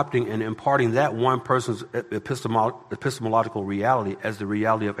is adopting and imparting that one person's epistemological reality as the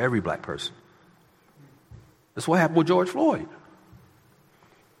reality of every black person. That's what happened with George Floyd.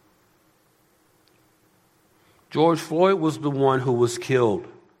 George Floyd was the one who was killed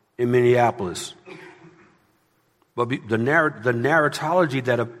in Minneapolis. But the narratology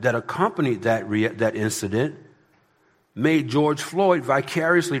that accompanied that incident made George Floyd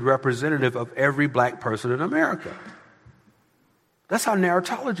vicariously representative of every black person in America. That's how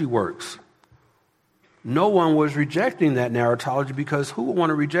narratology works. No one was rejecting that narratology because who would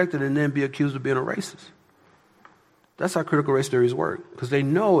want to reject it and then be accused of being a racist? That's how critical race theories work. Because they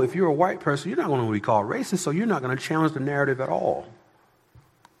know if you're a white person, you're not going to be called racist, so you're not going to challenge the narrative at all.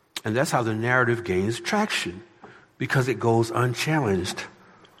 And that's how the narrative gains traction, because it goes unchallenged.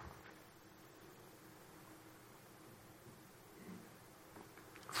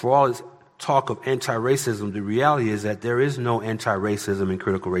 For all its talk of anti-racism, the reality is that there is no anti-racism in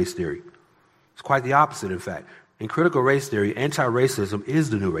critical race theory. It's quite the opposite, in fact. In critical race theory, anti-racism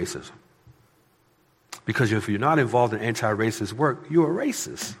is the new racism. Because if you're not involved in anti-racist work, you're a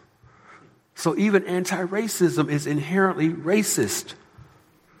racist. So even anti-racism is inherently racist.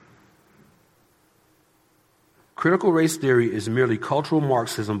 Critical race theory is merely cultural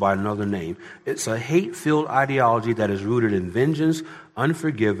Marxism by another name. It's a hate-filled ideology that is rooted in vengeance,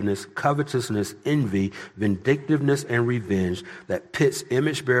 unforgiveness, covetousness, envy, vindictiveness, and revenge that pits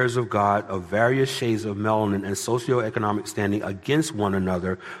image bearers of God of various shades of melanin and socioeconomic standing against one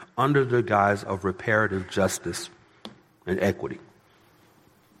another under the guise of reparative justice and equity.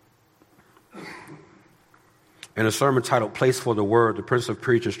 In a sermon titled Place for the Word, the Prince of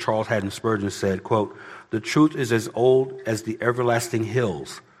Preachers, Charles Haddon Spurgeon, said, quote, "The truth is as old as the everlasting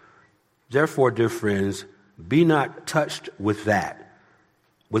hills. Therefore, dear friends, be not touched with that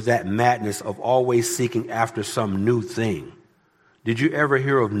madness of always seeking after some new thing. Did you ever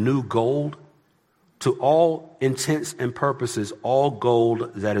hear of new gold? To all intents and purposes, all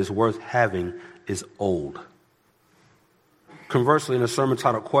gold that is worth having is old." Conversely, in a sermon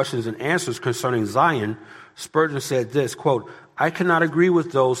titled Questions and Answers Concerning Zion, Spurgeon said this, quote, "I cannot agree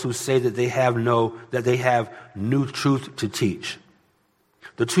with those who say that they have new truth to teach.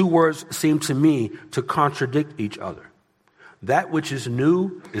 The two words seem to me to contradict each other. That which is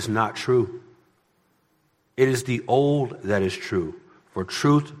new is not true. It is the old that is true, for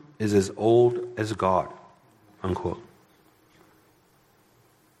truth is as old as God," unquote.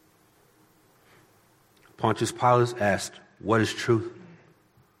 Pontius Pilate asked, "What is truth?"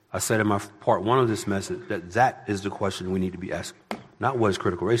 I said in my part one of this message that is the question we need to be asking. Not what is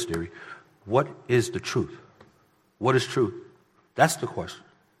critical race theory. What is the truth? What is truth? That's the question.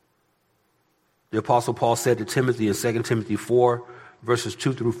 The Apostle Paul said to Timothy in 2 Timothy 4, verses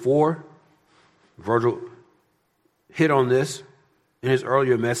 2 through 4, Virgil hit on this in his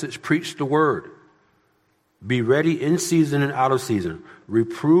earlier message, preach the word. Be ready in season and out of season.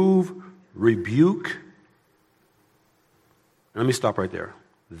 Reprove, rebuke. Let me stop right there.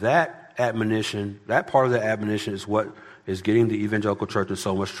 That admonition, that part of the admonition is what is getting the evangelical church in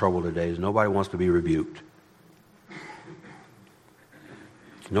so much trouble today, is nobody wants to be rebuked.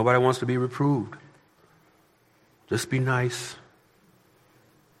 Nobody wants to be reproved. Just be nice.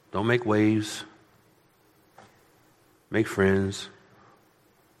 Don't make waves. Make friends.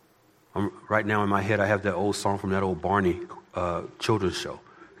 Right now in my head, I have that old song from that old Barney children's show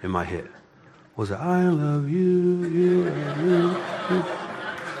in my head. What was it? I love you, you love you.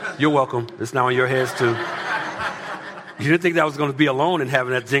 You're welcome. It's now in your heads too. You didn't think that I was going to be alone in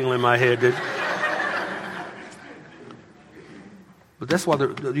having that jingle in my head, did you? But that's why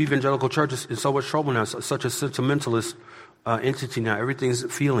the evangelical church is in so much trouble now. It's such a sentimentalist entity now. Everything's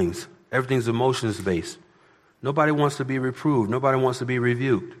feelings. Everything's emotions-based. Nobody wants to be reproved. Nobody wants to be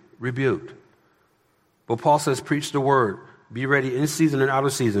rebuked. But Paul says, preach the word. Be ready in season and out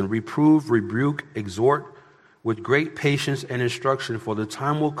of season. Reprove, rebuke, exhort with great patience and instruction, for the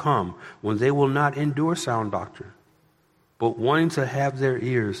time will come when they will not endure sound doctrine, but wanting to have their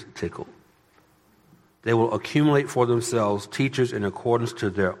ears tickled. They will accumulate for themselves teachers in accordance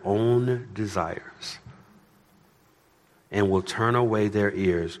to their own desires, and will turn away their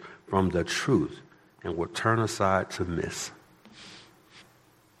ears from the truth and will turn aside to myths.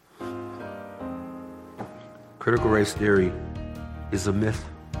 Critical race theory is a myth.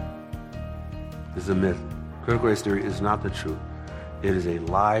 It's a myth. Critical race theory is not the truth. It is a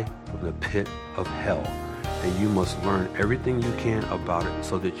lie from the pit of hell. And you must learn everything you can about it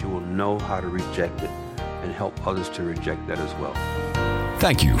so that you will know how to reject it and help others to reject that as well.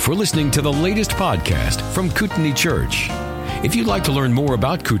 Thank you for listening to the latest podcast from Kootenai Church. If you'd like to learn more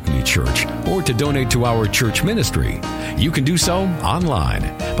about Kootenai Church or to donate to our church ministry, you can do so online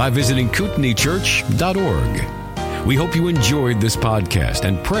by visiting kootenaichurch.org. We hope you enjoyed this podcast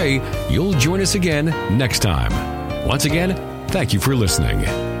and pray you'll join us again next time. Once again, thank you for listening.